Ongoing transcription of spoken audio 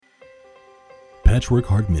Patchwork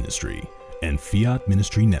Heart Ministry and Fiat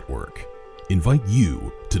Ministry Network invite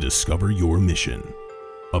you to discover your mission.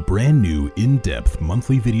 A brand new in-depth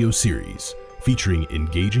monthly video series featuring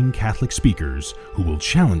engaging Catholic speakers who will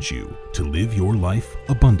challenge you to live your life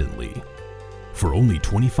abundantly. For only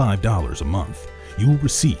 $25 a month, you will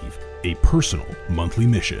receive a personal monthly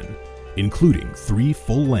mission, including 3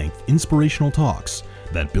 full-length inspirational talks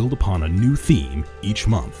that build upon a new theme each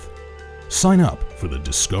month. Sign up for the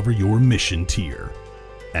Discover Your Mission tier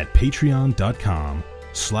at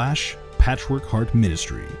patreon.com/Patchwork Heart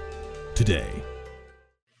Ministry today.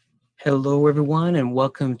 Hello, everyone, and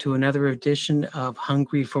welcome to another edition of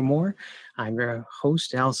Hungry for More. I'm your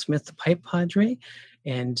host, Al Smith, the Pipe Padre,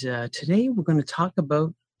 and today we're going to talk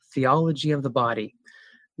about theology of the body.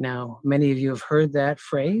 Now, many of you have heard that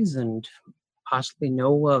phrase and possibly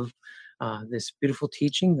know of this beautiful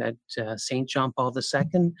teaching that St. John Paul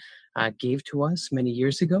II gave to us many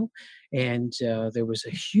years ago. And there was a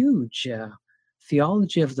huge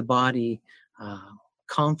theology of the body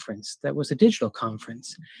conference that was a digital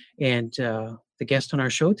conference. And the guest on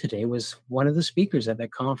our show today was one of the speakers at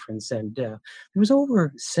that conference. And there was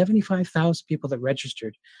over 75,000 people that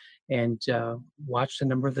registered and watched a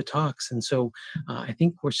number of the talks. And so I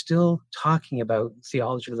think we're still talking about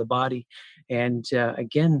theology of the body. And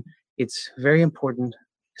again, it's very important,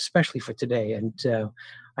 especially for today. And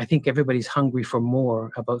I think everybody's hungry for more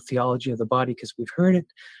about theology of the body because we've heard it,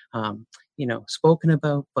 spoken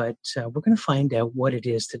about, but we're going to find out what it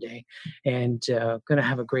is today. And going to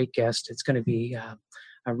have a great guest. It's going to be a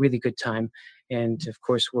really good time. And of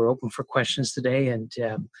course, we're open for questions today and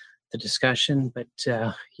the discussion, but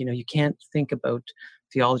you can't think about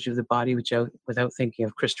theology of the body without thinking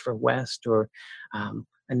of Christopher West or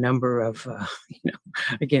a number of,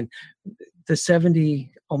 again, the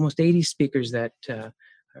 70, almost 80 speakers that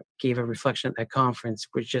gave a reflection at that conference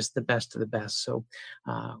were just the best of the best. So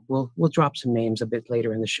we'll drop some names a bit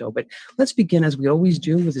later in the show. But let's begin, as we always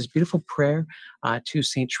do, with this beautiful prayer to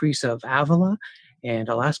St. Teresa of Avila. And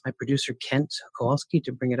I'll ask my producer, Kent Kowalski,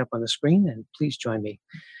 to bring it up on the screen. And please join me.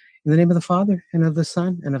 In the name of the Father, and of the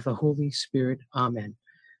Son, and of the Holy Spirit. Amen.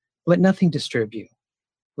 Let nothing disturb you.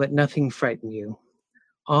 Let nothing frighten you.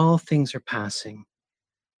 All things are passing.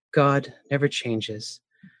 God never changes.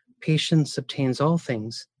 Patience obtains all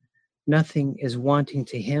things. Nothing is wanting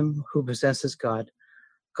to him who possesses God.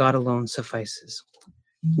 God alone suffices.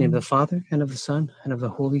 In the name of the Father, and of the Son, and of the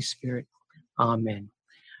Holy Spirit. Amen.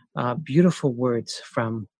 Beautiful words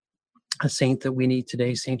from a saint that we need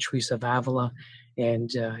today, St. Teresa of Avila.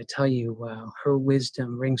 And I tell you, her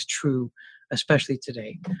wisdom rings true, especially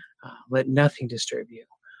today. Let nothing disturb you.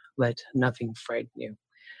 Let nothing frighten you.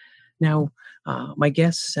 Now, my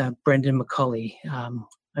guest, Brendan McCulley,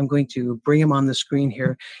 I'm going to bring him on the screen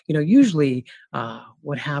here. Usually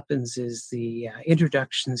what happens is the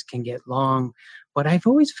introductions can get long, but I've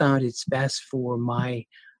always found it's best for my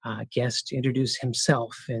guest to introduce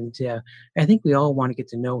himself. And I think we all want to get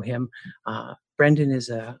to know him. Brendan is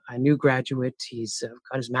a new graduate. He's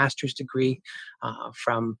got his master's degree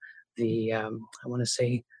from the, I want to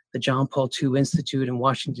say, the John Paul II Institute in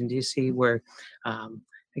Washington, D.C., where,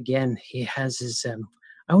 again, he has his, I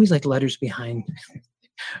always like letters behind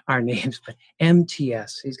our names, but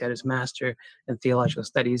MTS. He's got his Master in Theological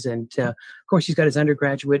Studies. And of course, he's got his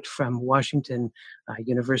undergraduate from Washington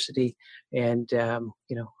University. And,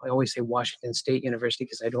 I always say Washington State University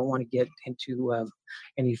because I don't want to get into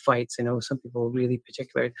any fights. I know some people are really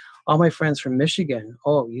particular. All my friends from Michigan,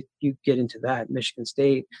 you get into that, Michigan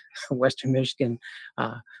State, Western Michigan.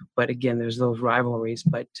 But again, there's those rivalries.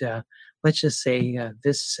 But let's just say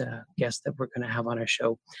this guest that we're going to have on our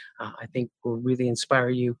show, I think will really inspire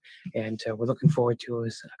you. And we're looking forward to a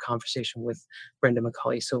conversation with Brendan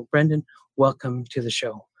McCulley. So Brendan, welcome to the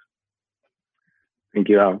show. Thank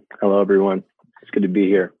you, Al. Hello, everyone. It's good to be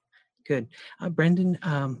here. Good. Brendan,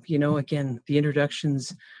 again, the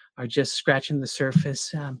introductions are just scratching the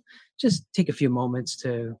surface. Just take a few moments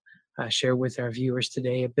to share with our viewers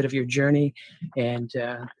today a bit of your journey and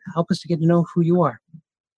help us to get to know who you are.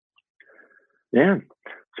 Yeah.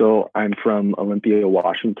 So I'm from Olympia,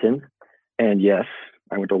 Washington. And yes,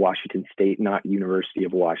 I went to Washington State, not University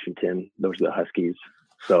of Washington. Those are the Huskies.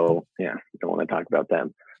 So yeah, don't want to talk about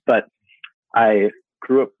them. But I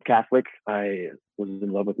grew up Catholic. I was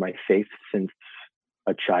in love with my faith since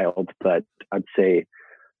a child, but I'd say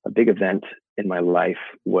a big event in my life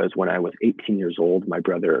was when I was 18 years old. My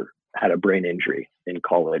brother had a brain injury in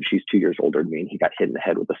college. He's 2 years older than me, and he got hit in the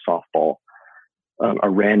head with a softball, a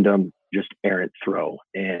random, just errant throw.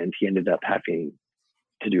 And he ended up having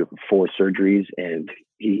to do 4 surgeries, and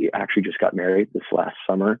he actually just got married this last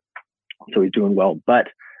summer. So he's doing well. But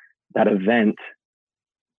that event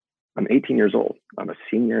I'm 18 years old. I'm a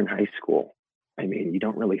senior in high school. I mean, you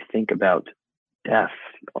don't really think about death.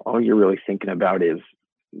 All you're really thinking about is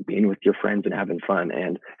being with your friends and having fun.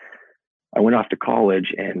 And I went off to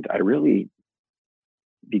college, and I really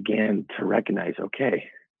began to recognize, okay,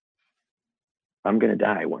 I'm going to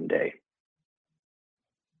die one day.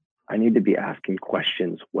 I need to be asking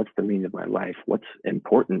questions. What's the meaning of my life? What's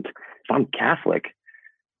important? If I'm Catholic,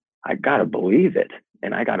 I got to believe it,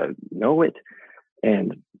 and I got to know it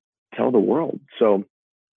and tell the world. So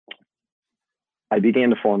I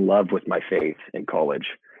began to fall in love with my faith in college.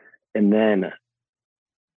 And then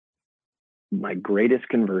my greatest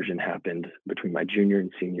conversion happened between my junior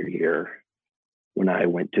and senior year when I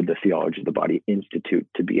went to the Theology of the Body Institute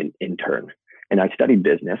to be an intern. And I studied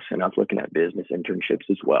business, and I was looking at business internships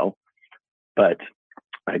as well. But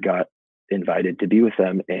I got invited to be with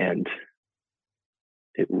them, and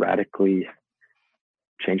it radically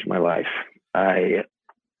changed my life. I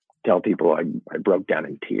tell people I broke down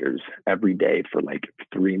in tears every day for like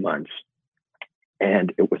 3 months.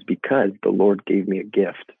 And it was because the Lord gave me a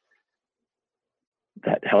gift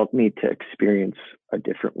that helped me to experience a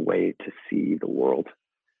different way to see the world.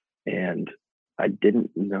 And I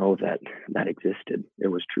didn't know that that existed. It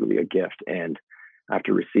was truly a gift. And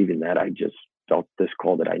after receiving that, I just felt this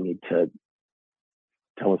call that I need to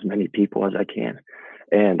tell as many people as I can.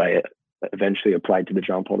 And I eventually applied to the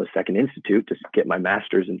John Paul II Institute to get my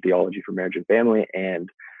master's in theology for marriage and family. And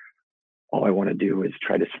all I want to do is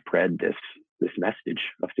try to spread this message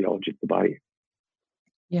of theology of the body.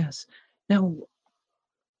 Yes. Now,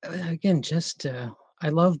 again, I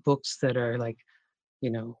love books that are like,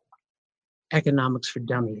 Economics for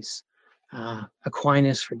Dummies,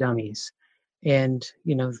 Aquinas for Dummies, and,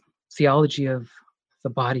 Theology of the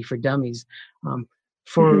Body for Dummies.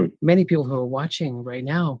 For many people who are watching right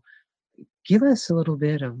now, give us a little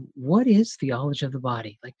bit of what is theology of the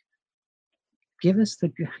body? Like, give us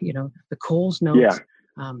the Coles notes.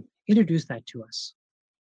 Yeah. Introduce that to us.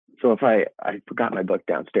 So if I forgot my book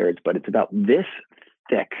downstairs, but it's about this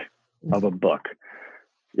thick of a book.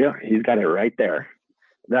 Yeah, he's got it right there.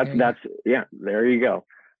 There you go.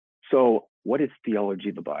 So what is theology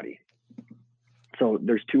of the body? So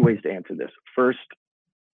there's two ways to answer this. First,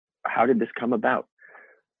 how did this come about?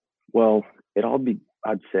 Well,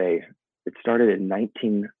 I'd say it started in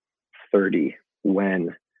 1930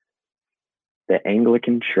 when the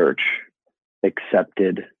Anglican Church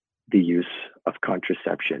accepted the use of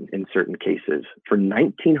contraception in certain cases. For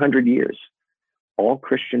 1900 years, all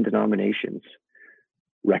Christian denominations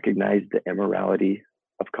recognized the immorality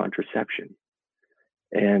of contraception.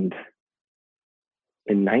 And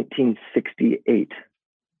in 1968,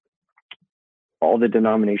 all the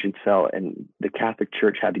denominations fell, and the Catholic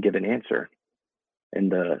Church had to give an answer.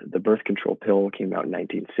 And the birth control pill came out in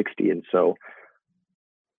 1960. And so,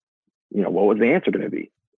 what was the answer going to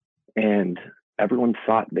be? And everyone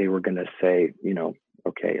thought they were going to say,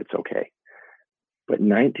 okay, it's okay. But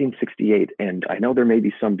 1968, and I know there may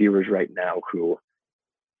be some viewers right now who,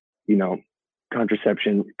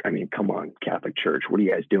 contraception, I mean, come on, Catholic Church, what are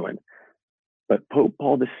you guys doing? But Pope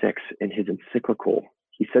Paul VI, in his encyclical,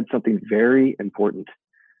 he said something very important.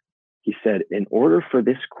 He said, in order for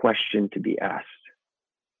this question to be asked,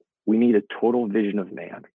 we need a total vision of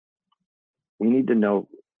man. We need to know,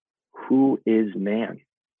 who is man?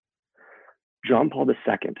 John Paul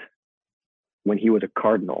II, when he was a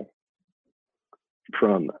cardinal,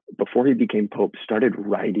 from before he became Pope, started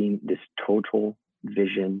writing this total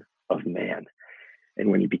vision of man. And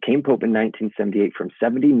when he became Pope in 1978, from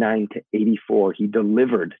 79 to 84, he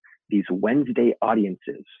delivered these Wednesday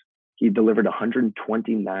audiences. He delivered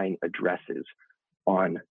 129 addresses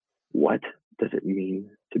on what does it mean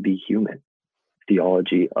to be human,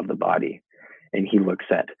 theology of the body. And he looks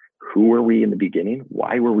at who were we in the beginning?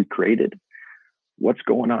 Why were we created? What's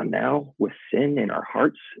going on now with sin in our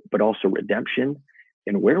hearts, but also redemption?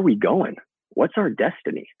 And where are we going? What's our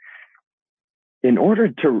destiny? In order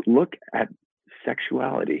to look at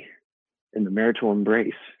sexuality and the marital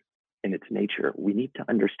embrace in its nature, we need to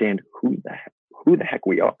understand who the heck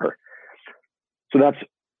we are.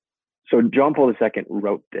 So John Paul II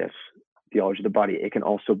wrote this, Theology of the Body. It can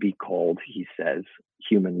also be called, he says,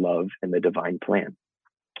 Human Love and the Divine Plan.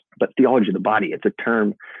 But theology of the body, it's a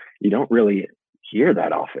term you don't really hear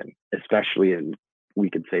that often, especially in, we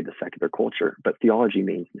could say, the secular culture. But theology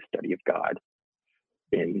means the study of God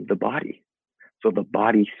in the body. So the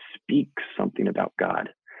body speaks something about God.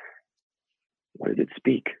 What does it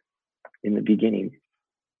speak? In the beginning,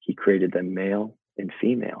 he created them male and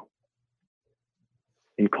female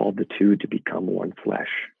and called the two to become one flesh.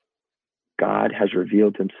 God has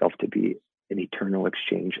revealed himself to be an eternal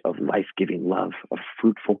exchange of life-giving love, of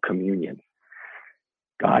fruitful communion.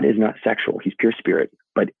 God is not sexual, he's pure spirit,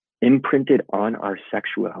 but imprinted on our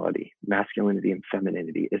sexuality, masculinity and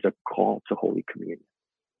femininity, is a call to Holy Communion.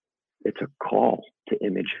 It's a call to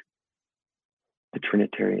image the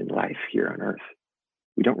Trinitarian life here on earth.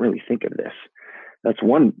 We don't really think of this. That's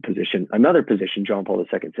one position. Another position, John Paul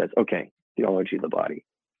II says, okay, theology of the body.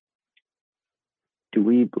 Do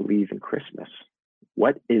we believe in Christmas?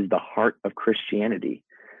 What is the heart of Christianity?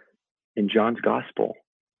 In John's gospel,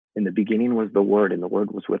 in the beginning was the Word, and the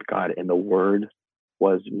Word was with God, and the Word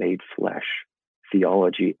was made flesh.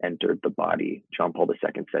 Theology entered the body, John Paul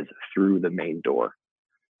II says, through the main door.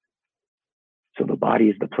 So the body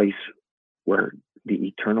is the place where the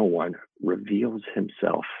Eternal One reveals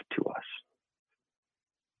himself to us.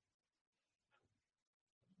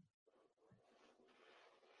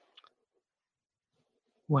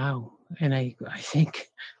 Wow. And I think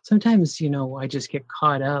sometimes, I just get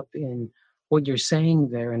caught up in what you're saying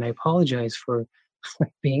there. And I apologize for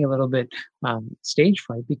being a little bit stage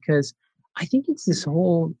fright, because I think it's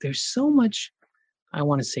there's so much, I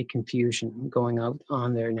want to say, confusion going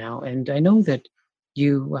on there now. And I know that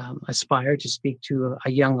you aspire to speak to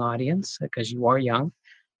a young audience because you are young.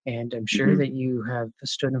 And I'm sure that you have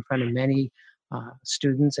stood in front of many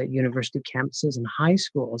students at university campuses and high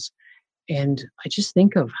schools. And I just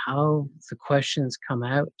think of how the questions come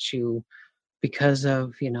out to because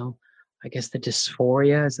of, I guess the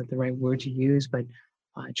dysphoria, is that the right word to use? But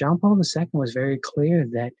John Paul II was very clear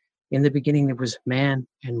that in the beginning there was man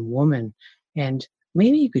and woman. And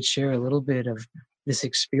maybe you could share a little bit of this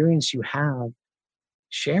experience you have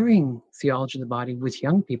sharing theology of the body with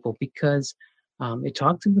young people, because it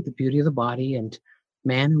talks about the beauty of the body and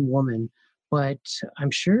man and woman. But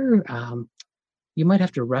I'm sure you might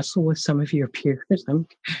have to wrestle with some of your peers.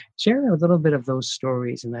 Share a little bit of those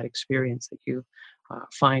stories and that experience that you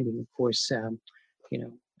find. And of course,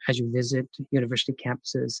 as you visit university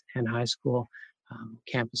campuses and high school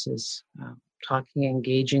campuses, talking,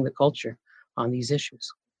 engaging the culture on these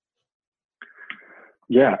issues.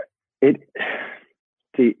 Yeah.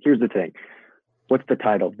 See, here's the thing. What's the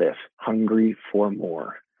title of this? Hungry for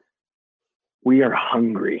more. We are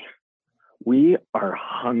hungry. We are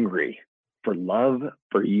hungry for love,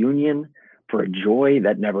 for union, for a joy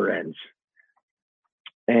that never ends.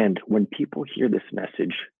 And when people hear this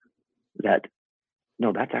message that,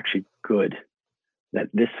 no, that's actually good, that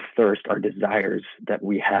this thirst, our desires that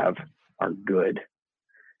we have are good.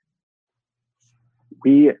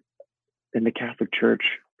 We, in the Catholic Church,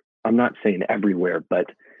 I'm not saying everywhere, but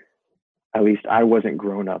at least I wasn't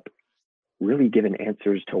grown up really given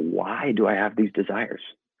answers to why do I have these desires?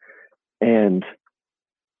 And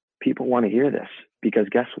people want to hear this because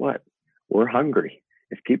guess what? We're hungry.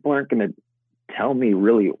 If people aren't going to tell me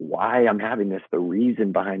really why I'm having this, the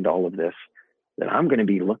reason behind all of this, then I'm going to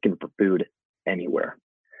be looking for food anywhere.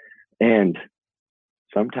 And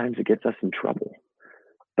sometimes it gets us in trouble.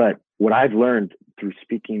 But what I've learned through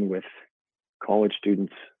speaking with college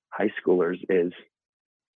students, high schoolers, is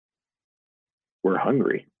we're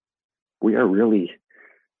hungry. We are really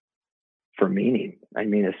for meaning. I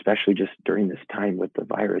mean, especially just during this time with the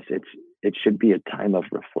virus, it should be a time of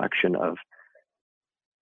reflection of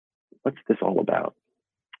what's this all about?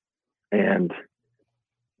 And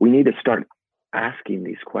we need to start asking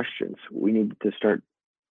these questions. We need to start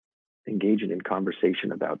engaging in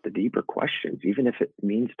conversation about the deeper questions, even if it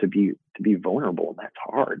means to be vulnerable. That's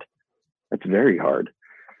hard. That's very hard.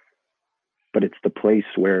 But it's the place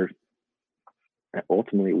where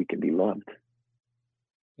ultimately we can be loved.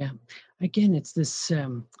 Yeah. Again, it's this,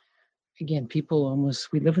 people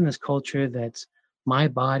we live in this culture that's my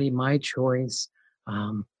body, my choice.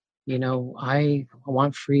 I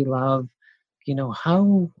want free love.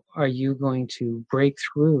 How are you going to break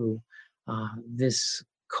through this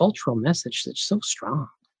cultural message that's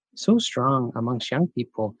so strong amongst young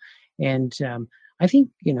people? And I think,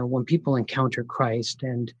 when people encounter Christ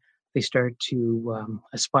and they start to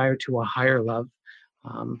aspire to a higher love,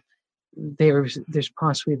 there's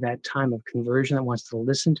possibly that time of conversion that wants to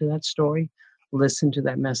listen to that story, listen to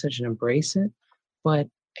that message and embrace it. But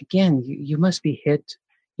again, you must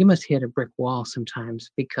hit a brick wall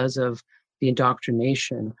sometimes because of the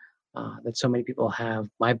indoctrination that so many people have.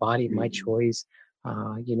 My body, my choice,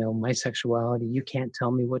 my sexuality. You can't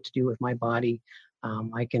tell me what to do with my body.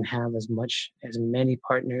 I can have as many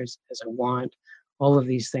partners as I want, all of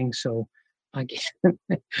these things. So again,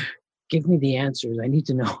 give me the answers. I need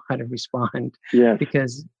to know how to respond. Yes.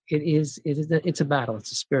 Because it's a battle.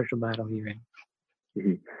 It's a spiritual battle you're in.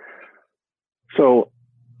 Mm-hmm. So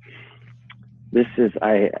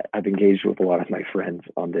I've engaged with a lot of my friends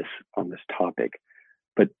on this topic,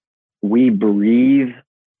 but we breathe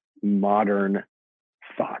modern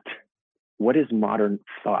thought. What is modern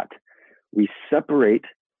thought? We separate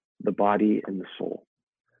the body and the soul.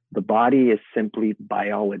 The body is simply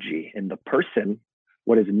biology, and the person,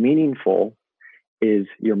 what is meaningful, is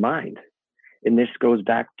your mind. And this goes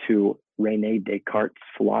back to René Descartes'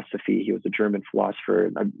 philosophy. He was a German philosopher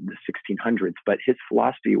in the 1600s, but his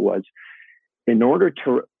philosophy was, in order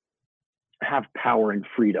to have power and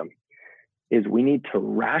freedom, is we need to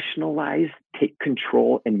rationalize, take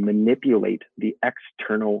control, and manipulate the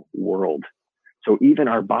external world. So even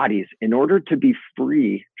our bodies, in order to be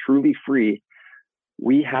free, truly free,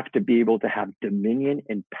 we have to be able to have dominion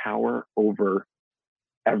and power over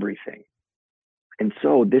everything. And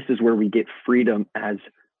so this is where we get freedom as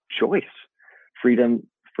choice. Freedom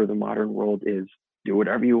for the modern world is do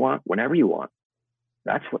whatever you want, whenever you want.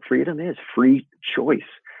 That's what freedom is, free choice.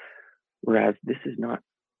 Whereas this is not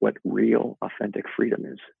what real, authentic freedom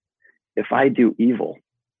is. If I do evil,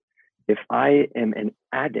 if I am an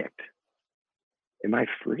addict, am I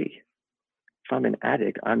free? If I'm an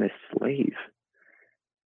addict, I'm a slave.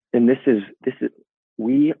 And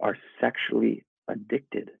we are sexually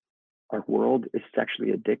addicted. Our world is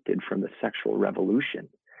sexually addicted from the sexual revolution.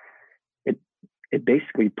 It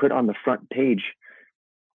basically put on the front page,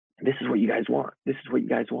 this is what you guys want. This is what you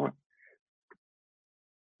guys want.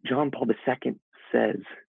 John Paul II says,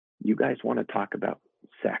 you guys want to talk about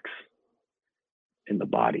sex in the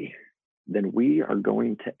body, then we are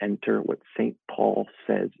going to enter what St. Paul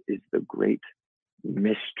says is the great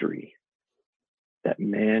mystery that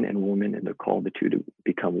man and woman and the call of the two to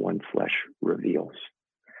become one flesh reveals.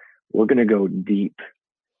 We're going to go deep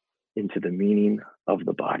into the meaning of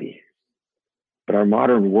the body. But our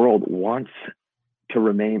modern world wants to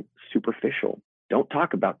remain superficial. Don't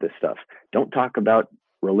talk about this stuff. Don't talk about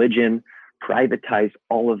religion, privatize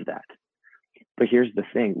all of that. But here's the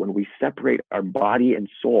thing, when we separate our body and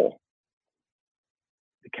soul,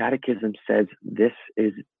 the Catechism says this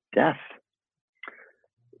is death.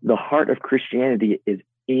 The heart of Christianity is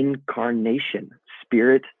incarnation,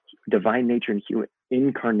 spirit, divine nature, and human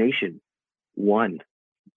incarnation, one,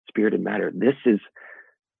 spirit and matter. This is,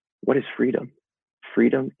 what is freedom?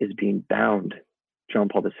 Freedom is being bound, John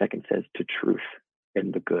Paul II says, to truth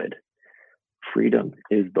and the good. Freedom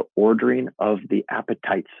is the ordering of the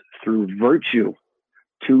appetites through virtue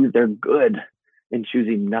to their good and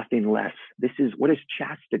choosing nothing less. This is, what is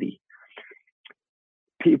chastity?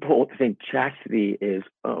 People think chastity is,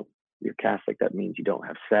 oh, you're Catholic, that means you don't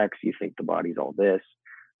have sex, you think the body's all this.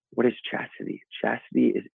 What is chastity? Chastity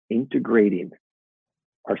is integrating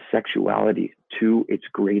our sexuality to its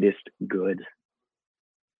greatest good.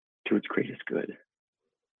 To its greatest good.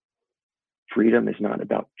 Freedom is not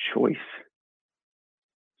about choice.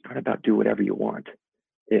 It's not about do whatever you want.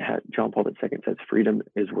 John Paul II says freedom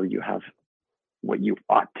is where you have what you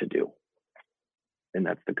ought to do. And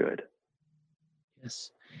that's the good.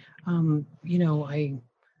 Yes. I'm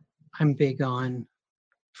big on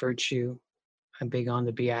virtue. I'm big on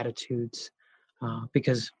the Beatitudes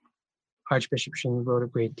because Archbishop Schindler wrote a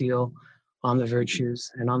great deal on the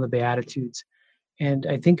virtues and on the Beatitudes. And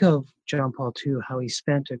I think of John Paul II, how he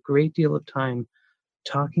spent a great deal of time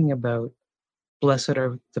talking about blessed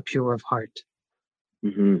are the pure of heart.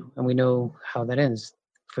 Mm-hmm. And we know how that ends,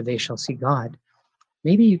 for they shall see God.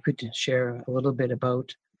 Maybe you could share a little bit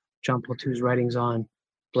about John Paul II's writings on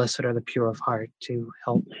blessed are the pure of heart to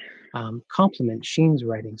help complement Sheen's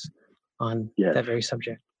writings on that very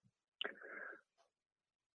subject.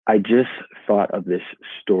 I just thought of this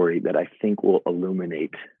story that I think will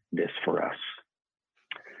illuminate this for us.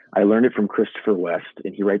 I learned it from Christopher West,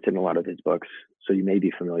 and he writes in a lot of his books, so you may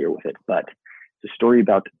be familiar with it, but it's a story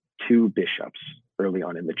about two bishops early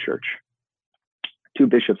on in the church. Two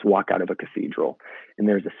bishops walk out of a cathedral, and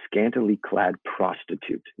there's a scantily clad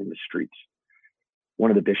prostitute in the streets.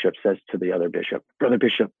 One of the bishops says to the other bishop, "Brother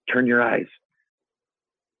Bishop, turn your eyes."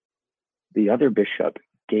 The other bishop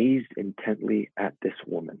gazed intently at this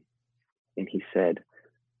woman, and he said,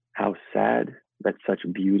 "How sad that such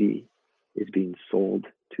beauty is being sold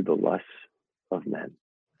to the lusts of men."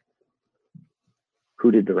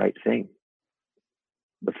 Who did the right thing?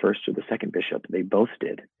 The first or the second bishop? They both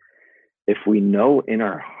did. If we know in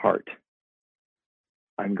our heart,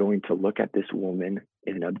 I'm going to look at this woman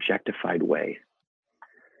in an objectified way,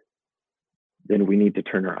 then we need to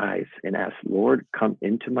turn our eyes and ask, Lord, come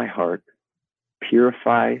into my heart,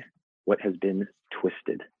 purify what has been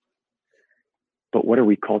twisted. But what are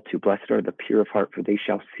we called to? Blessed are the pure of heart, for they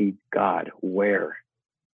shall see God. Where?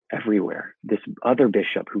 Everywhere. This other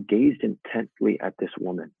bishop who gazed intently at this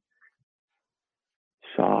woman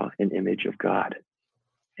saw an image of God,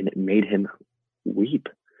 and it made him weep.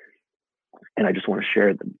 And I just want to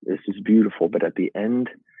share that this is beautiful, but at the end,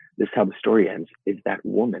 this is how the story ends, is that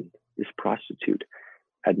woman, this prostitute,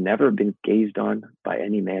 had never been gazed on by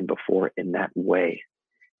any man before in that way.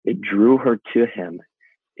 It drew her to him,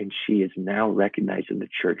 and she is now recognized in the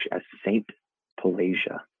church as Saint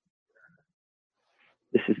Pelagia.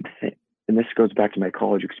 This is the thing, and this goes back to my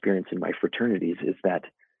college experience in my fraternities, is that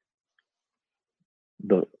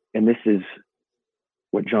and this is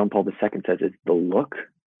what John Paul II says, is the look,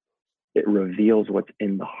 it reveals what's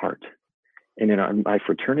in the heart. And in my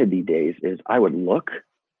fraternity days is I would look,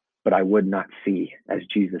 but I would not see, as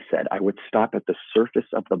Jesus said. I would stop at the surface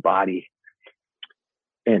of the body.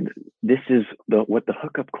 And this is what the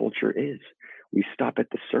hookup culture is. We stop at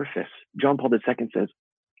the surface. John Paul II says,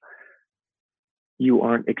 you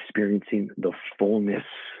aren't experiencing the fullness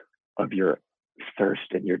of your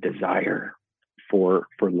thirst and your desire for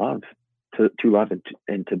love, to love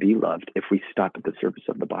and to be loved if we stop at the surface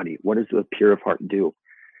of the body. What does the pure of heart do?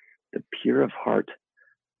 The pure of heart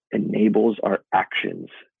enables our actions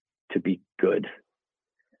to be good.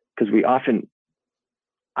 Because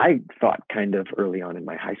I thought kind of early on in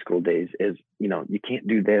my high school days is, you can't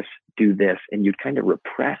do this, and you'd kind of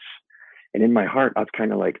repress. And in my heart, I was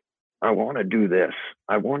kind of like, I want to do this.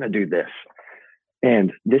 I want to do this.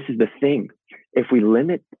 And this is the thing. If we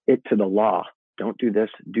limit it to the law, don't do this,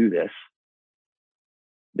 do this,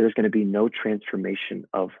 there's going to be no transformation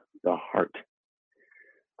of the heart.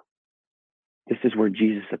 This is where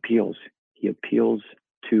Jesus appeals. He appeals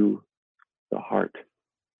to the heart.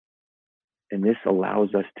 And this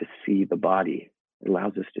allows us to see the body. It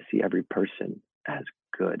allows us to see every person as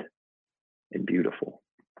good and beautiful.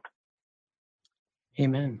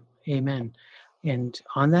 Amen. Amen. And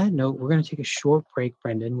on that note, we're going to take a short break,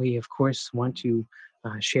 Brendan. We, of course, want to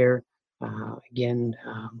share again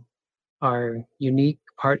our unique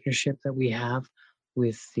partnership that we have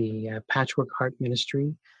with the Patchwork Heart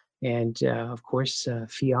Ministry. And of course,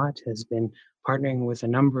 Fiat has been partnering with a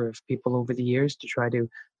number of people over the years to try to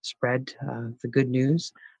spread the good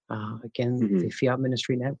news. The Fiat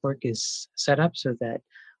Ministry Network is set up so that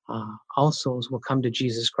all souls will come to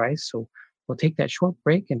Jesus Christ. So we'll take that short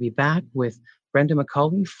break and be back with Brenda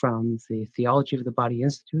McCauley from the Theology of the Body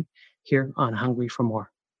Institute here on Hungry for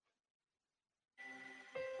More.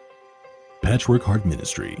 Patchwork Heart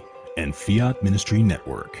Ministry and Fiat Ministry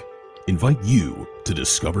Network invite you to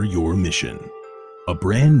discover your mission. A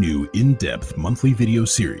brand new in-depth monthly video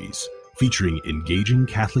series featuring engaging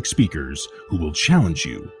Catholic speakers who will challenge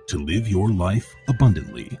you to live your life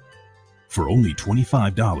abundantly. For only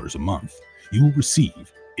 $25 a month, you will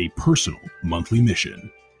receive a personal monthly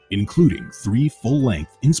mission, including 3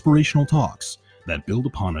 full-length inspirational talks that build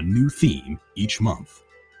upon a new theme each month.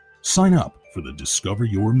 Sign up for the Discover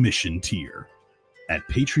Your Mission tier at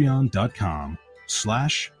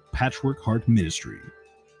patreon.com/Patchwork Heart Ministry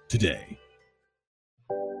today.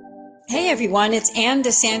 Hey everyone, it's Ann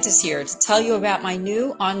DeSantis here to tell you about my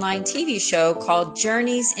new online TV show called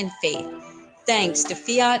Journeys in Faith. Thanks to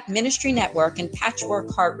Fiat Ministry Network and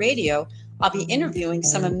Patchwork Heart Radio, I'll be interviewing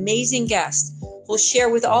some amazing guests who'll share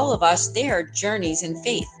with all of us their journeys in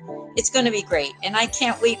faith. It's going to be great, and I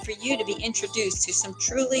can't wait for you to be introduced to some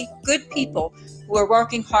truly good people who are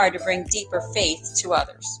working hard to bring deeper faith to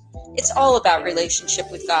others. It's all about relationship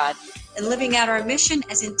with God and living out our mission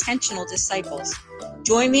as intentional disciples.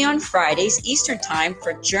 Join me on Fridays Eastern Time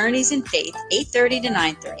for Journeys in Faith, 8:30 to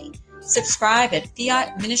 9:30. Subscribe at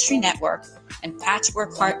Fiat Ministry Network and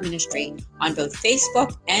Patchwork Heart Ministry on both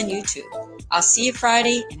Facebook and YouTube. I'll see you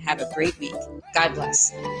Friday and have a great week. God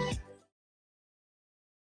bless.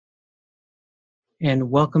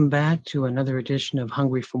 And welcome back to another edition of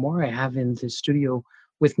Hungry for More. I have in the studio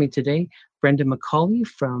with me today Brenda McCauley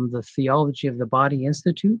from the Theology of the Body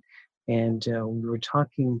Institute. And we were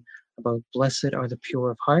talking about blessed are the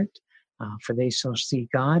pure of heart, for they shall see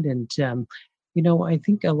God. And, I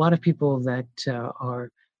think a lot of people that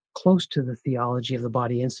are close to the Theology of the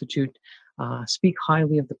Body Institute speak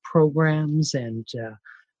highly of the programs and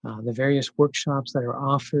the various workshops that are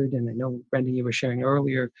offered. And I know, Brenda, you were sharing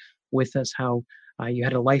earlier with us how you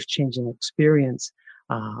had a life-changing experience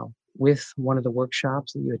with one of the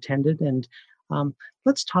workshops that you attended. And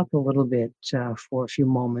let's talk a little bit for a few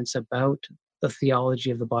moments about the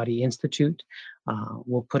Theology of the Body Institute.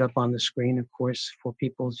 We'll put up on the screen, of course, for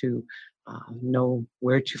people to know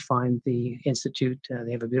where to find the Institute.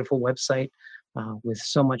 They have a beautiful website with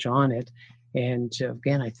so much on it. And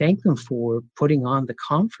again, I thank them for putting on the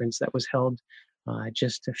conference that was held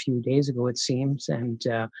just a few days ago, it seems. And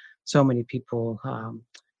so many people,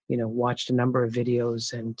 watched a number of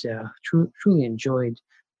videos and truly enjoyed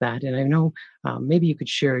that. And I know maybe you could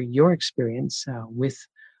share your experience with,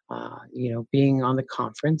 being on the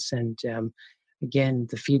conference and again,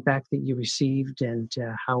 the feedback that you received and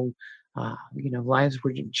how, lives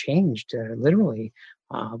were changed literally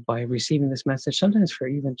by receiving this message, sometimes for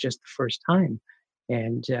even just the first time.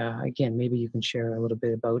 And again, maybe you can share a little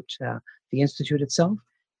bit about the Institute itself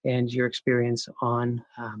and your experience on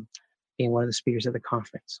being one of the speakers at the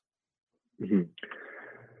conference. Mm-hmm.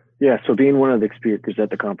 Yeah, so being one of the speakers at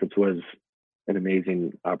the conference was an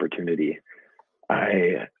amazing opportunity.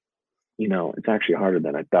 It's actually harder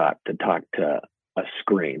than I thought to talk to a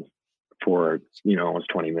screen for, almost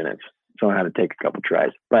 20 minutes. So I had to take a couple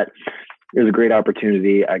tries, but it was a great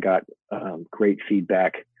opportunity. I got great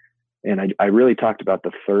feedback. And I really talked about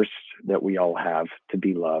the thirst that we all have to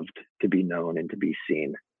be loved, to be known, and to be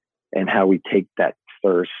seen, and how we take that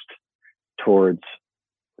thirst towards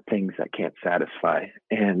things that can't satisfy.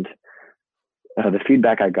 And the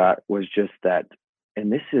feedback I got was just that,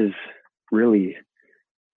 and this is really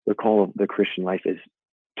the call of the Christian life, is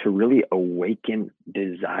to really awaken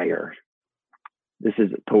desire. This is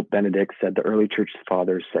Pope Benedict said, the early church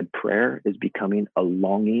fathers said, prayer is becoming a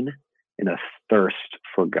longing and a thirst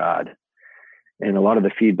for God. And a lot of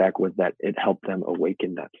the feedback was that it helped them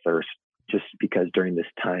awaken that thirst, just because during this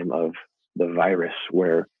time of the virus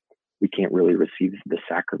where we can't really receive the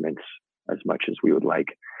sacraments as much as we would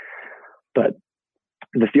like. But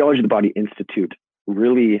the Theology of the Body Institute,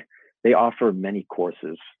 really, they offer many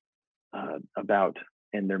courses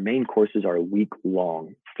and their main courses are a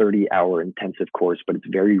week-long, 30-hour intensive course, but it's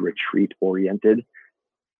very retreat-oriented.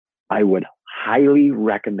 I would highly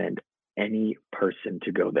recommend any person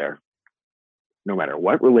to go there, no matter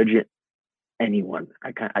what religion, anyone.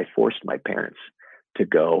 I forced my parents to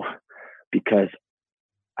go because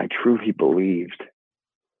I truly believed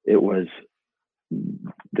it was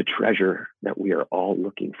the treasure that we are all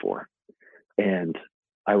looking for. And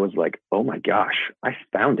I was like, oh my gosh, I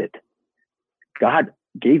found it. God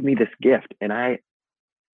gave me this gift, and I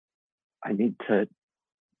need to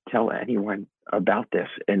tell anyone about this.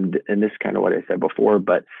 And this is kind of what I said before,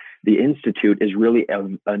 but the Institute is really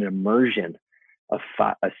an immersion, a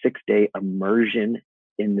 6-day immersion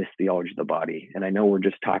in this theology of the body. And I know we're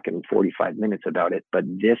just talking 45 minutes about it, but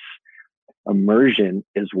this immersion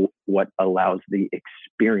is what allows the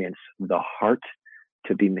experience, the heart,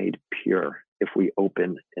 to be made pure if we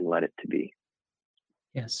open and let it to be.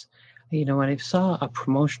 Yes. When I saw a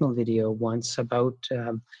promotional video once about,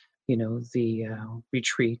 the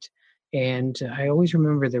retreat, and I always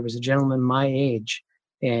remember there was a gentleman my age,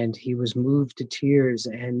 and he was moved to tears,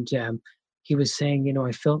 and he was saying,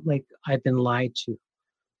 I felt like I've been lied to,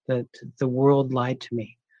 that the world lied to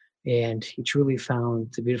me. And he truly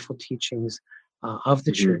found the beautiful teachings of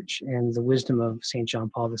the church and the wisdom of St. John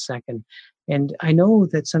Paul II. And I know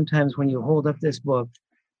that sometimes when you hold up this book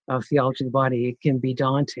of Theology of the Body, it can be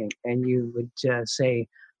daunting, and you would say,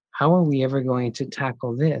 how are we ever going to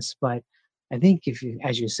tackle this? But I think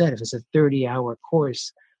as you said, if it's a 30-hour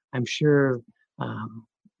course, I'm sure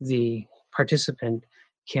the participant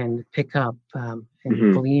can pick up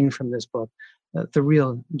and glean from this book the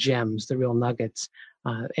real gems, the real nuggets,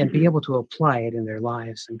 and be able to apply it in their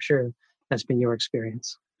lives. I'm sure that's been your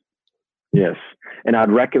experience. Yes. And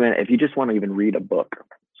I'd recommend, if you just want to even read a book,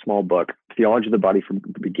 small book, Theology of the Body for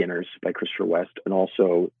Beginners by Christopher West, and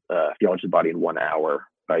also Theology of the Body in 1 Hour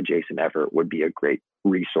by Jason Everett would be a great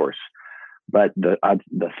resource. But the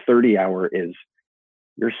 30-hour is,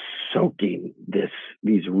 you're soaking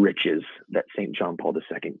these riches that St. John Paul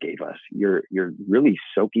II gave us. You're really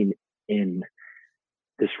soaking in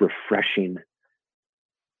this refreshing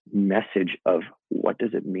message of what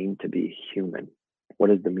does it mean to be human? What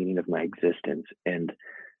is the meaning of my existence? And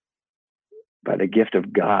by the gift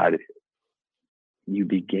of God, you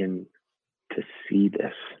begin to see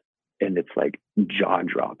this, and it's like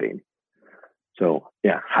jaw-dropping. So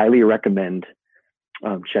yeah, highly recommend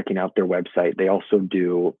checking out their website. They also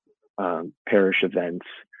do parish events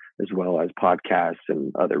as well as podcasts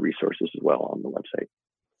and other resources as well on the website.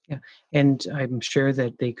 Yeah, and I'm sure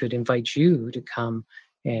that they could invite you to come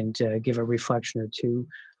and give a reflection or two.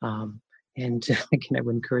 And again, I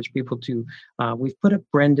would encourage people to, we've put up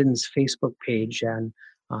Brendan's Facebook page and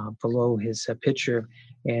below his picture,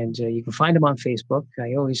 and you can find him on Facebook.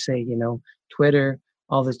 I always say, Twitter,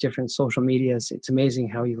 all those different social medias. It's amazing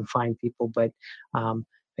how you can find people. But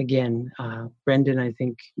again, Brendan, I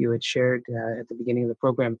think you had shared at the beginning of the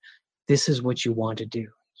program, this is what you want to do.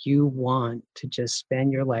 You want to just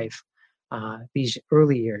spend your life, these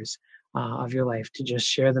early years, of your life to just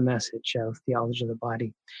share the message of theology of the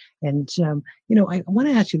body. And, I want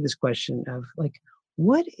to ask you this question of like,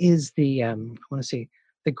 what is I want to say,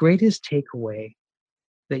 the greatest takeaway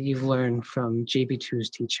that you've learned from JP2's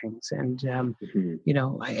teachings? And,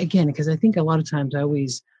 again, because I think a lot of times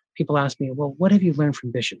people ask me, well, what have you learned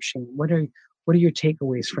from Bishop Sheen? What are your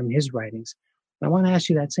takeaways from his writings? And I want to ask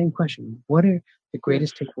you that same question. What are the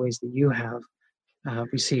greatest takeaways that you have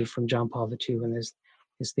received from John Paul II and his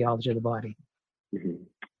theology of the body? Mm-hmm.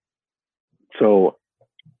 So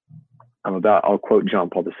I'll quote John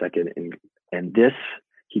Paul II, and this,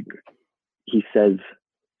 he says,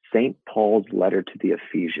 St. Paul's letter to the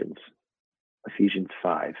Ephesians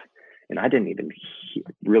 5. And I didn't even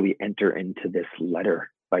really enter into this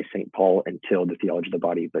letter by St. Paul until the theology of the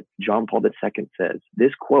body. But John Paul II says,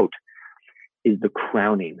 this quote is the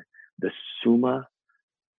crowning, the summa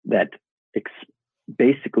that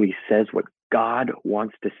basically says what God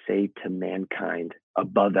wants to say to mankind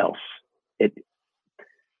above else.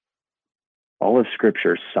 All of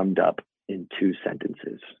Scripture summed up in 2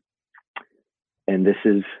 sentences. And this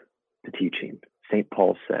is the teaching. St.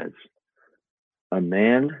 Paul says, a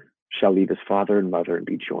man shall leave his father and mother and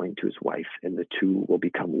be joined to his wife, and the two will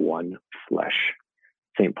become one flesh.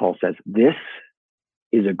 St. Paul says, this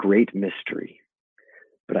is a great mystery,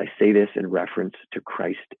 but I say this in reference to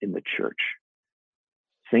Christ in the church.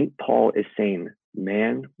 St. Paul is saying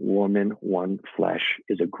man, woman, one flesh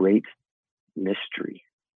is a great mystery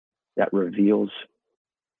that reveals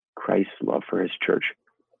Christ's love for his church.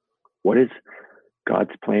 What is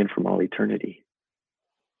God's plan from all eternity?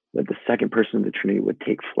 That the second person of the Trinity would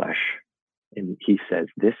take flesh. And he says,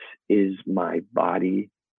 this is my body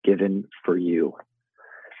given for you.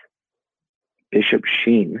 Bishop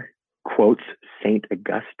Sheen quotes St.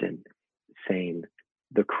 Augustine saying,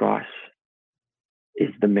 the cross is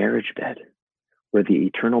the marriage bed where the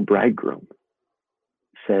eternal bridegroom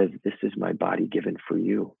says, this is my body given for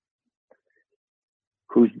you.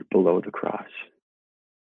 Who's below the cross?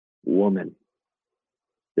 Woman,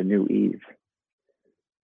 the new Eve.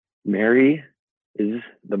 Mary is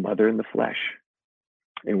the mother in the flesh.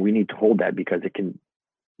 And we need to hold that because it can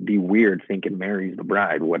be weird thinking Mary's the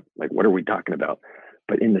bride. What are we talking about?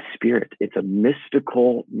 But in the spirit, it's a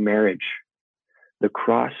mystical marriage. The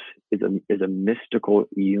cross is a mystical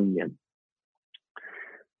union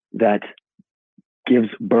that gives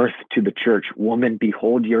birth to the church. Woman,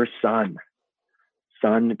 behold your son.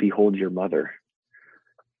 Son, behold your mother.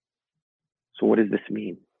 So what does this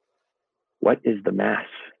mean? What is the Mass?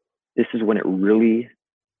 This is when it really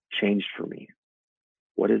changed for me.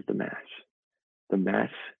 What is the Mass? The Mass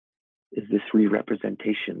is this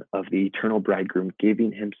re-representation of the eternal bridegroom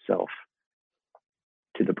giving himself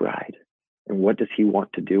to the bride. And what does he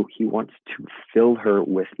want to do? He wants to fill her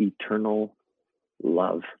with eternal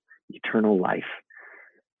love, eternal life.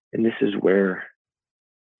 And this is where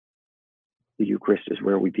the Eucharist is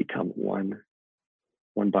where we become one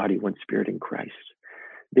body, one spirit in Christ.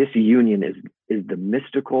 This union is the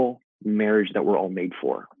mystical marriage that we're all made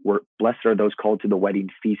for. Blessed are those called to the wedding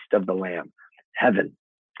feast of the Lamb, heaven,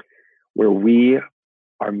 where we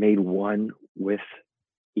are made one with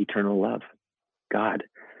eternal love, God.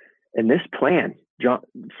 And this plan,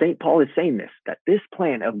 St. Paul is saying that this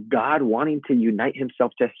plan of God wanting to unite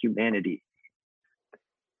himself to humanity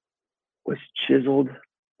was chiseled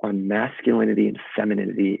on masculinity and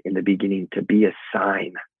femininity in the beginning to be a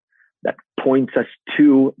sign that points us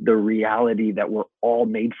to the reality that we're all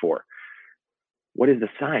made for. What is the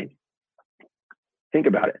sign? Think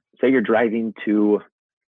about it. Say you're driving to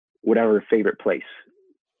whatever favorite place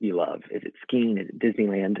you love. Is it skiing? Is it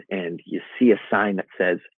Disneyland? And you see a sign that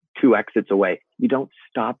says 2 exits away. You don't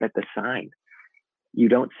stop at the sign. You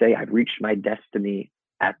don't say, I've reached my destiny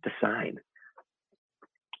at the sign.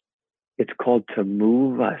 It's called to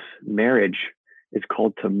move us. Marriage is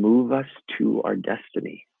called to move us to our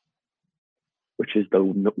destiny, which is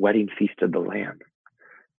the wedding feast of the Lamb.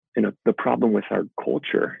 And the problem with our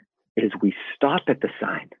culture is we stop at the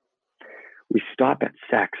sign. We stop at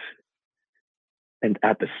sex and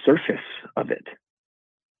at the surface of it.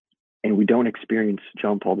 And we don't experience,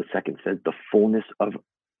 John Paul II says, the fullness of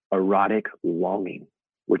erotic longing,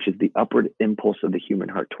 which is the upward impulse of the human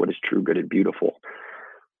heart to what is true, good, and beautiful.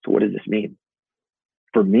 So what does this mean?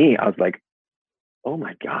 For me, I was like, oh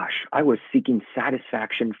my gosh, I was seeking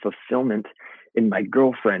satisfaction, fulfillment in my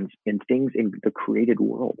girlfriends, in things in the created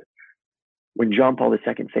world. When John Paul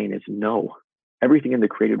II saying is, no, everything in the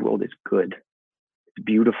created world is good. It's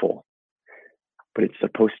beautiful. But it's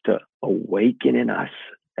supposed to awaken in us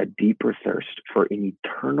a deeper thirst for an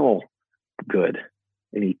eternal good,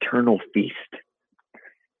 an eternal feast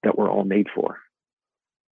that we're all made for.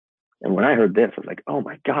 And when I heard this, I was like, oh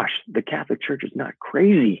my gosh, the Catholic Church is not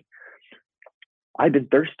crazy. I've been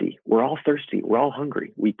thirsty. We're all thirsty. We're all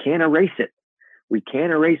hungry. We can't erase it. We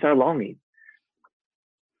can't erase our longing.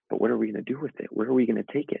 But what are we going to do with it? Where are we going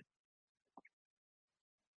to take it?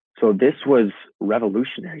 So this was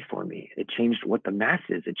revolutionary for me. It changed what the Mass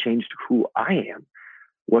is. It changed who I am,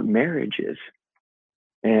 what marriage is,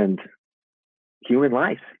 and human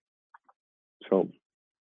life. So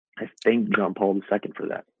I thank John Paul II for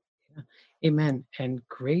that. Amen. And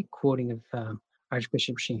great quoting of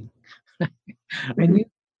Archbishop Sheen.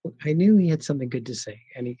 I knew he had something good to say,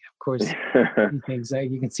 and he, of course, things.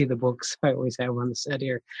 You can see the books I always have on the set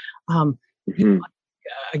here.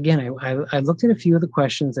 Again, I looked at a few of the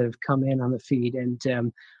questions that have come in on the feed, and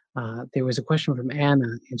there was a question from Anna,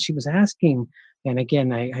 and she was asking. And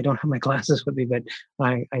again, I don't have my glasses with me, but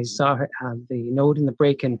I saw the note in the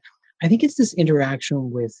break, and I think it's this interaction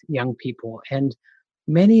with young people. And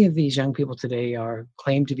many of these young people today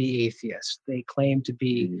claim to be atheists. They claim to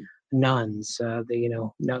be nuns. They,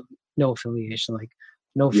 no affiliation, like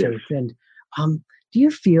no faith. And do you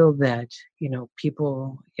feel that young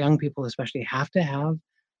people especially, have to have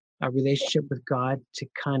a relationship with God to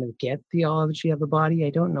kind of get theology of the body? I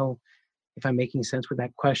don't know if I'm making sense with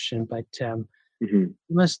that question, but you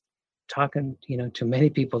must talk, to many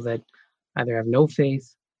people that either have no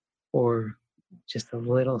faith or just a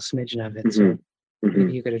little smidgen of it. So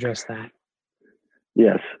maybe you could address that.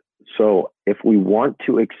 Yes. So if we want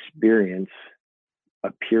to experience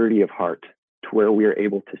a purity of heart to where we are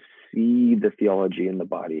able to see the theology in the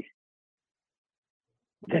body,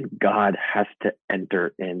 then God has to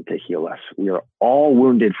enter in to heal us. We are all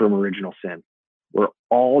wounded from original sin. We're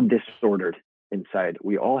all disordered inside.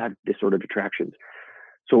 We all have disordered attractions.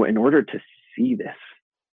 So in order to see this,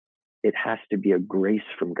 it has to be a grace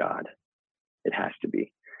from God. It has to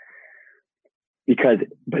be.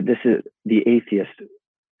 But this is the atheist.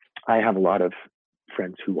 I have a lot of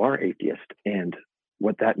friends who are atheist, and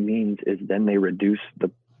what that means is then they reduce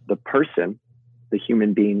the person, the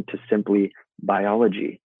human being, to simply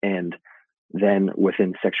biology, and then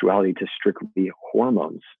within sexuality to strictly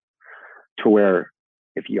hormones, to where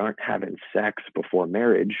if you aren't having sex before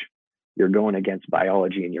marriage, you're going against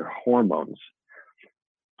biology and your hormones.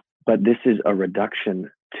 But this is a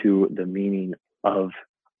reduction to the meaning of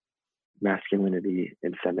masculinity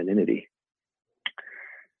and femininity.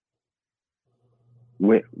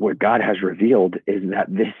 What God has revealed is that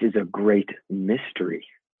this is a great mystery.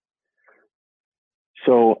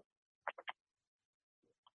 So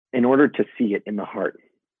in order to see it in the heart,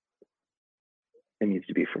 it needs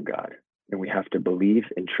to be from God. And we have to believe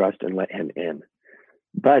and trust and let him in.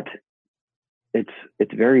 But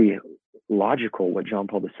it's very logical what John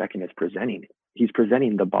Paul II is presenting. He's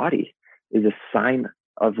presenting the body is a sign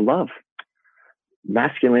of love.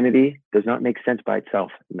 Masculinity does not make sense by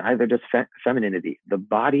itself. Neither does femininity. The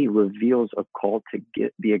body reveals a call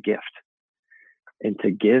to be a gift and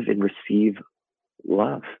to give and receive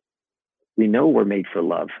love. We know we're made for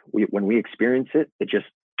love. When we experience it, it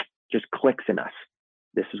just clicks in us.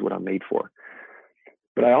 This is what I'm made for.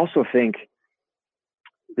 But I also think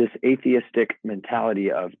this atheistic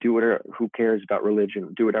mentality of do whatever, who cares about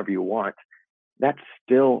religion, do whatever you want, that's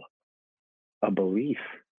still a belief.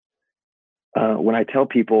 When I tell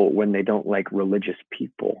people when they don't like religious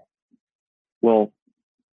people, well,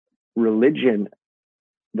 religion,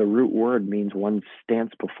 the root word means one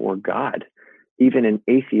stance before God. Even an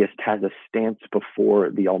atheist has a stance before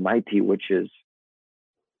the Almighty, which is,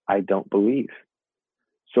 I don't believe.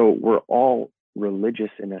 So we're all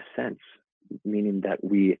religious in a sense, meaning that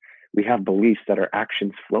we have beliefs that our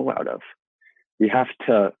actions flow out of. We have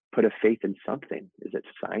to put a faith in something. Is it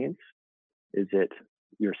science? Is it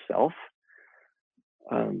yourself?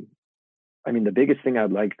 The biggest thing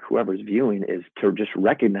I'd like whoever's viewing is to just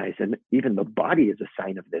recognize, and even the body is a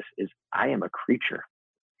sign of this, is I am a creature.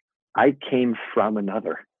 I came from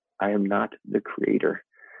another. I am not the creator.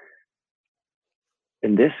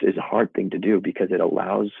 And this is a hard thing to do because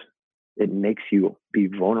it makes you be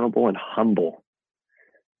vulnerable and humble.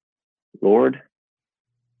 Lord,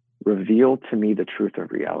 reveal to me the truth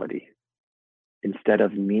of reality instead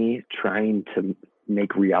of me trying to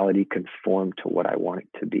make reality conform to what I want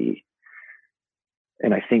it to be.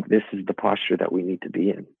 And I think this is the posture that we need to be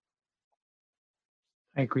in.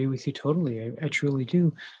 I agree with you totally. I truly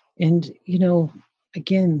do. And,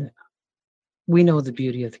 again, we know the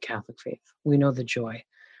beauty of the Catholic faith. We know the joy.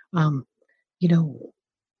 In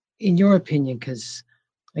your opinion, because,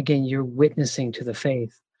 again, you're witnessing to the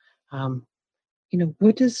faith,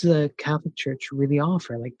 what does the Catholic Church really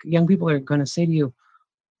offer? Like, young people are going to say to you,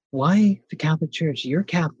 why the Catholic Church? You're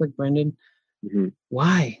Catholic, Brendan.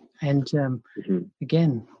 Why? And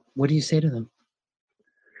again, what do you say to them?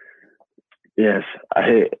 Yes,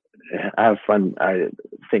 I have fun. I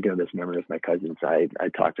thinking of this memory with my cousins. I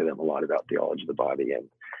talk to them a lot about theology of the body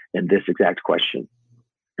and this exact question.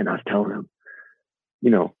 And I was telling them,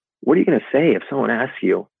 what are you going to say if someone asks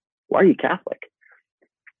you, why are you Catholic?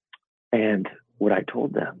 And what I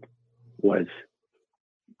told them was,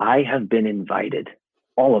 I have been invited,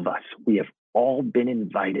 all of us, we have all been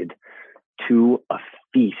invited to a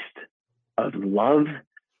feast of love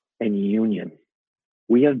and union.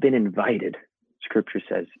 We have been invited, Scripture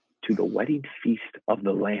says, to the wedding feast of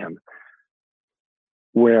the Lamb,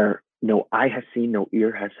 where no eye has seen, no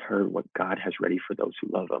ear has heard what God has ready for those who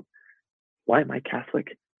love him. Why am I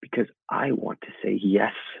Catholic? Because I want to say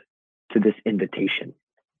yes to this invitation.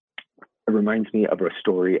 It reminds me of a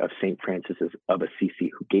story of St. Francis of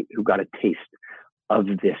Assisi, who got a taste of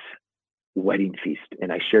this wedding feast.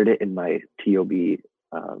 And I shared it in my TOB,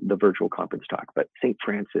 the virtual conference talk. But St.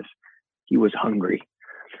 Francis, he was hungry.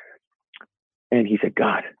 And he said,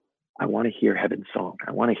 God, I want to hear heaven's song.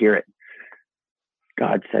 I want to hear it.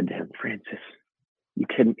 God said to him, Francis, you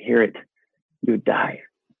couldn't hear it. You would die.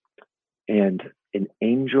 And an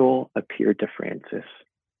angel appeared to Francis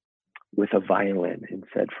with a violin and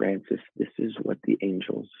said, Francis, this is what the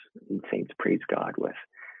angels and saints praise God with.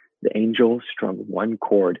 The angel strung one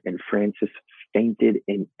chord and Francis fainted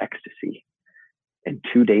in ecstasy. And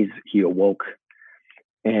 2 days he awoke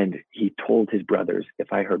and he told his brothers,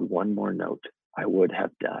 if I heard one more note, I would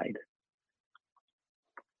have died.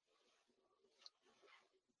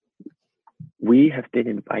 We have been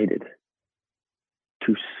invited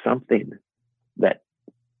to something that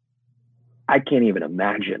I can't even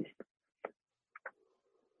imagine.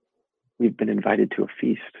 We've been invited to a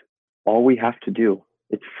feast. All we have to do,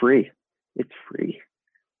 it's free. It's free.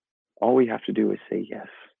 All we have to do is say yes.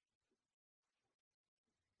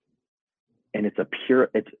 And it's not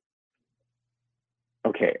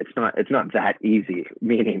that easy,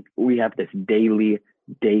 meaning we have this daily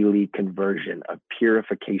conversion of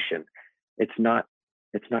purification. It's not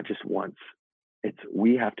just once.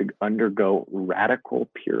 We have to undergo radical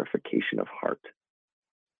purification of heart.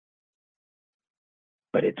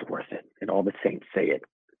 But it's worth it. And all the saints say it.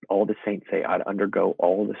 All the saints say, I'd undergo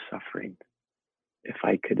all the suffering if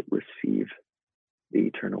I could receive the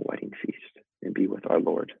eternal wedding feast and be with our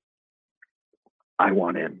Lord. I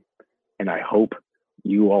want in, and I hope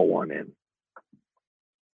you all want in.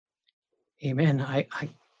 Amen. I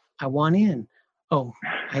want in. Oh,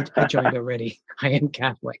 I joined already. I am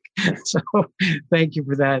Catholic. So thank you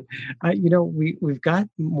for that. We've got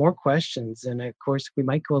more questions, and of course we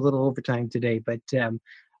might go a little overtime today, but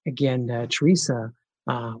again, Teresa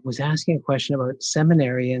was asking a question about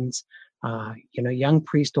seminarians, young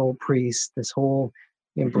priest, old priest, this whole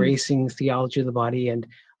embracing theology of the body. And,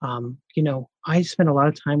 I spent a lot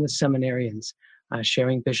of time with seminarians,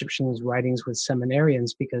 sharing Bishop Sheen's writings with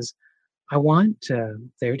seminarians, because I want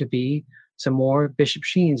there to be some more Bishop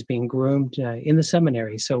Sheens being groomed in the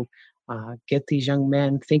seminary. So get these young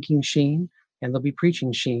men thinking Sheen, and they'll be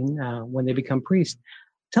preaching Sheen when they become priests.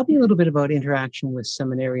 Tell me a little bit about interaction with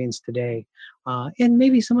seminarians today, and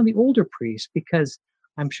maybe some of the older priests, because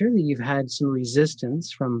I'm sure that you've had some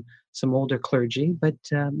resistance from some older clergy, but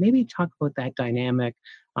maybe talk about that dynamic,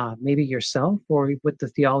 maybe yourself or what the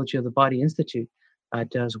Theology of the Body Institute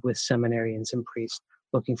does with seminarians and priests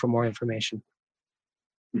looking for more information.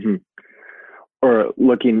 Mm-hmm. Or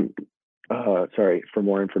looking, for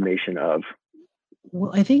more information of?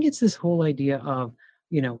 Well, I think it's this whole idea of,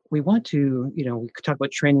 we want to, we could talk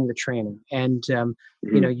about training the trainer. And,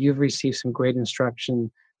 you've received some great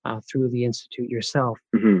instruction through the Institute yourself.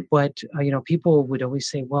 Mm-hmm. But, people would always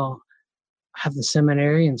say, well, have the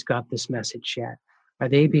seminarians got this message yet? Are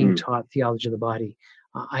they being taught theology of the body?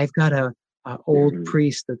 I've got a old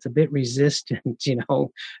priest that's a bit resistant, to,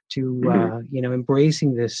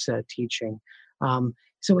 embracing this teaching.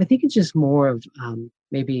 So I think it's just more of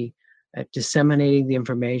maybe disseminating the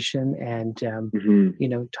information and,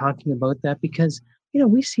 talking about that, because,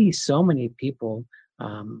 we see so many people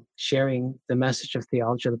sharing the message of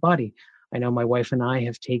theology of the body. I know my wife and I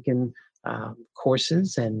have taken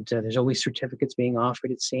courses, and there's always certificates being offered,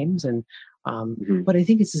 it seems. And but I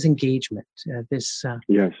think it's this engagement, this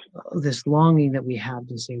longing that we have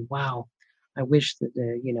to say, wow, I wish that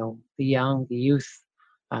the young, the youth,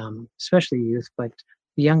 especially youth, but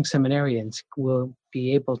the young seminarians will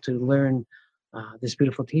be able to learn this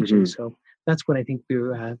beautiful teaching. So that's what I think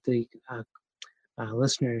the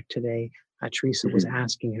listener today, Teresa, was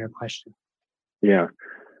asking in her question. Yeah.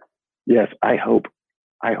 Yes, I hope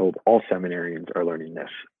all seminarians are learning this.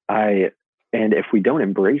 And if we don't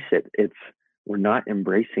embrace it, we're not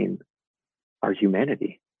embracing our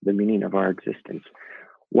humanity, the meaning of our existence.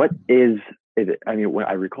 What is it? I mean, when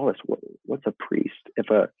I recall this, what's a priest? If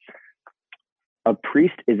a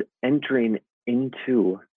priest is entering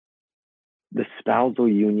into the spousal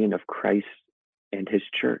union of Christ and his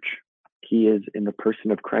church, he is in the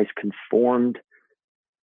person of Christ, conformed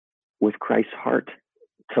with Christ's heart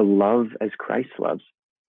to love as Christ loves.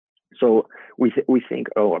 So we think,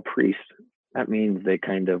 oh, a priest, that means they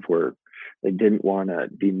didn't want to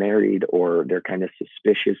be married, or they're kind of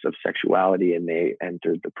suspicious of sexuality and they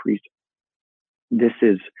entered the priest.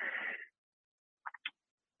 If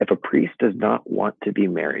a priest does not want to be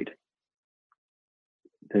married,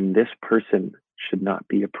 then this person should not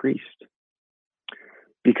be a priest,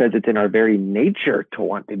 because it's in our very nature to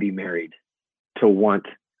want to be married, to want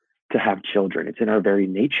to have children. It's in our very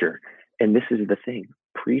nature. And this is the thing,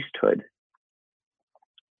 priesthood,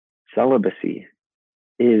 celibacy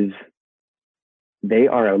they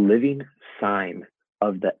are a living sign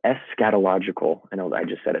of the eschatological. I know I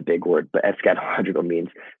just said a big word, but eschatological means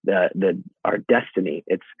our destiny.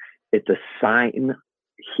 It's a sign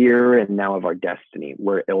here and now of our destiny,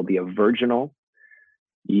 where it will be a virginal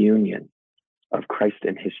union of Christ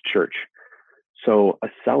and his church. So a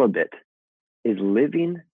celibate is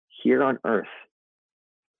living here on earth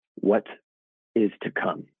what is to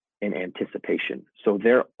come in anticipation. So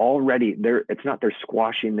it's not they're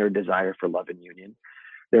squashing their desire for love and union.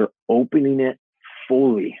 They're opening it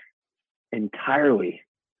fully, entirely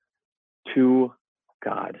to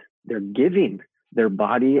God. They're giving their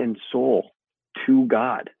body and soul to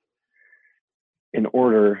God in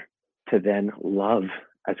order to then love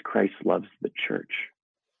as Christ loves the church,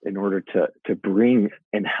 in order to bring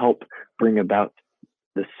and help bring about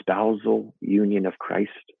the spousal union of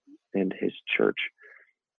Christ and his church.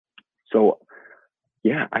 So,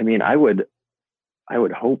 yeah, I mean, I would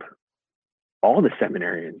hope all the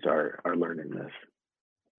seminarians are learning this.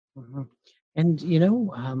 Mhm. And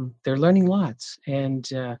they're learning lots, and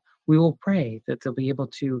we will pray that they'll be able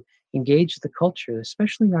to engage the culture,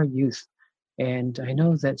 especially our youth. And I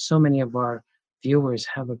know that so many of our viewers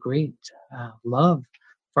have a great love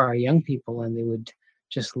for our young people, and they would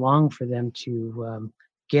just long for them to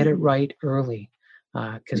get it right early,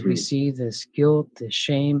 because we see this guilt, this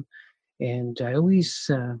shame. And I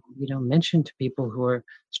always, mention to people who are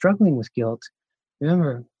struggling with guilt,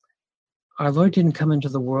 remember, our Lord didn't come into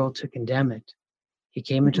the world to condemn it. He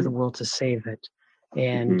came into the world to save it.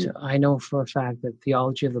 And I know for a fact that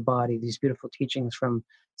theology of the body, these beautiful teachings from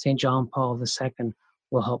St. John Paul II,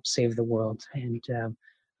 will help save the world and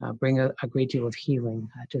bring a great deal of healing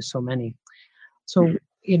to so many. So,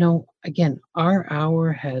 again, our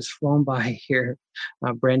hour has flown by here,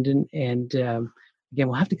 Brendan, and again,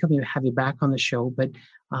 we'll have to have you back on the show, but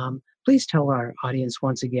please tell our audience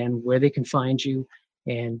once again where they can find you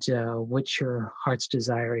and what your heart's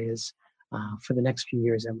desire is for the next few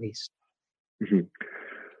years at least.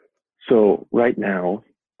 So right now,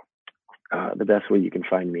 the best way you can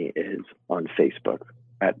find me is on Facebook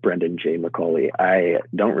at Brendan J. McCauley. I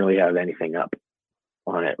don't really have anything up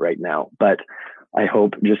on it right now, but I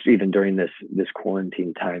hope just even during this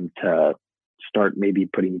quarantine time to start maybe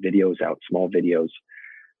putting videos out, small videos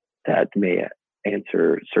that may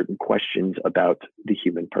answer certain questions about the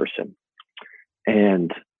human person.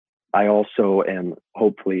 And I also am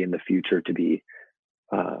hopefully in the future to be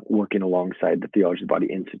working alongside the Theology of the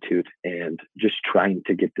Body Institute and just trying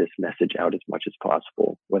to get this message out as much as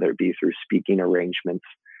possible, whether it be through speaking arrangements,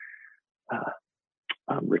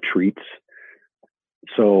 retreats.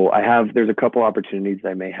 So there's a couple opportunities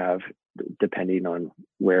I may have depending on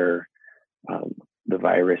where the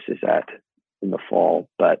virus is at in the fall.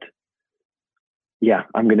 But yeah,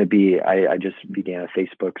 I'm going to I just began a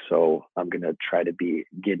Facebook, so I'm going to try to be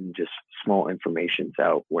getting just small informations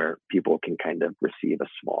out where people can kind of receive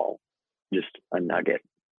just a nugget,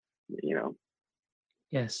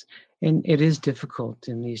 Yes, and it is difficult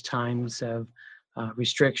in these times of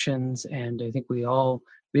restrictions, and I think we all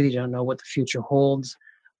really don't know what the future holds,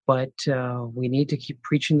 but we need to keep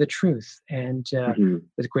preaching the truth and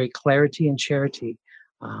with great clarity and charity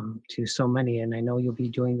to so many, and I know you'll be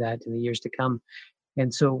doing that in the years to come.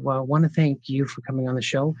 And so I want to thank you for coming on the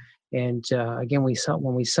show. And again,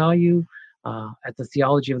 when we saw you at the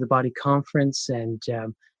Theology of the Body conference, and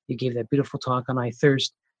you gave that beautiful talk on I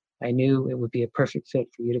Thirst, I knew it would be a perfect fit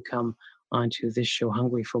for you to come onto this show,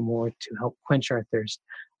 Hungry for More, to help quench our thirst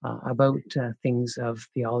about things of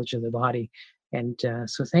theology of the body. And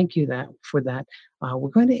so thank you for that. We're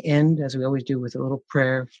going to end, as we always do, with a little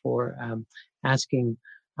prayer for asking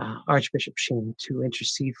Archbishop Sheen to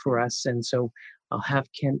intercede for us. And so I'll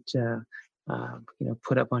have Kent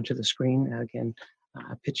put up onto the screen. Again,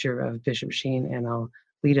 a picture of Bishop Sheen, and I'll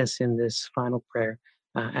lead us in this final prayer,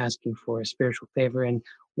 asking for a spiritual favor. And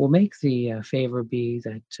we'll make the favor be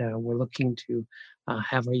that we're looking to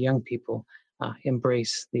have our young people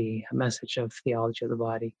embrace the message of theology of the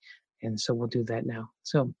body. And so we'll do that now.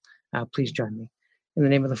 So please join me. In the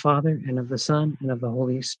name of the Father, and of the Son, and of the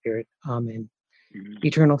Holy Spirit. Amen. Mm-hmm.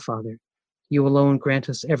 Eternal Father, you alone grant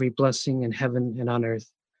us every blessing in heaven and on earth,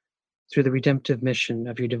 through the redemptive mission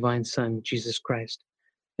of your divine Son, Jesus Christ,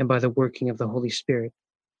 and by the working of the Holy Spirit.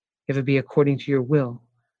 If it be according to your will,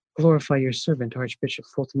 glorify your servant, Archbishop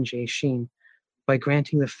Fulton J. Sheen, by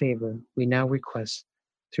granting the favor we now request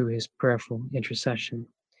through his prayerful intercession.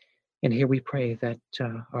 And here we pray that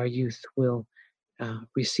our youth will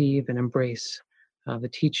receive and embrace the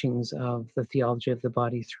teachings of the theology of the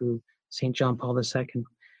body through St. John Paul II,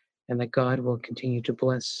 and that God will continue to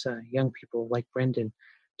bless young people like Brendan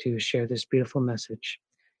to share this beautiful message.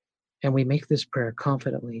 And we make this prayer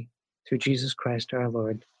confidently through Jesus Christ our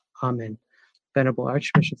Lord. Amen. Venerable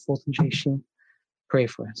Archbishop Fulton J. Sheen, pray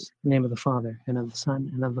for us. In the name of the Father, and of the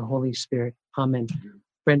Son, and of the Holy Spirit. Amen.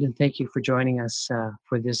 Brendan, thank you for joining us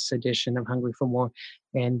for this edition of Hungry for More.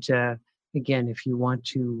 And again, if you want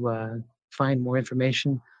to find more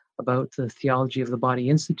information about the Theology of the Body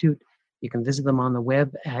Institute, you can visit them on the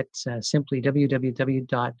web at simply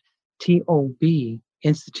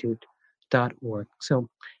www.tobinstitute.org. So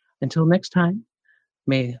until next time,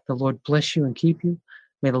 may the Lord bless you and keep you.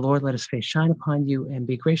 May the Lord let his face shine upon you and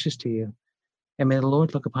be gracious to you. And may the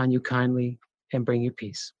Lord look upon you kindly and bring you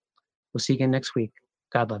peace. We'll see you again next week.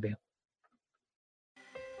 God love you.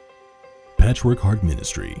 Patchwork Heart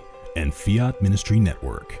Ministry and Fiat Ministry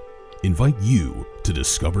Network invite you to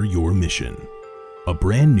discover your mission. A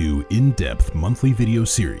brand new in-depth monthly video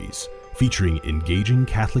series featuring engaging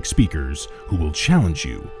Catholic speakers who will challenge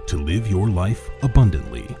you to live your life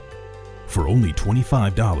abundantly. For only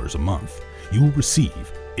 $25 a month, you will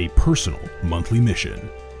receive a personal monthly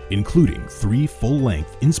mission, including 3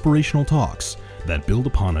 full-length inspirational talks that build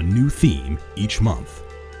upon a new theme each month.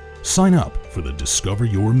 Sign up for the Discover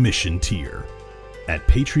Your Mission tier at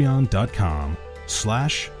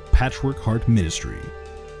patreon.com/patchworkheartministry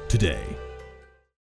today.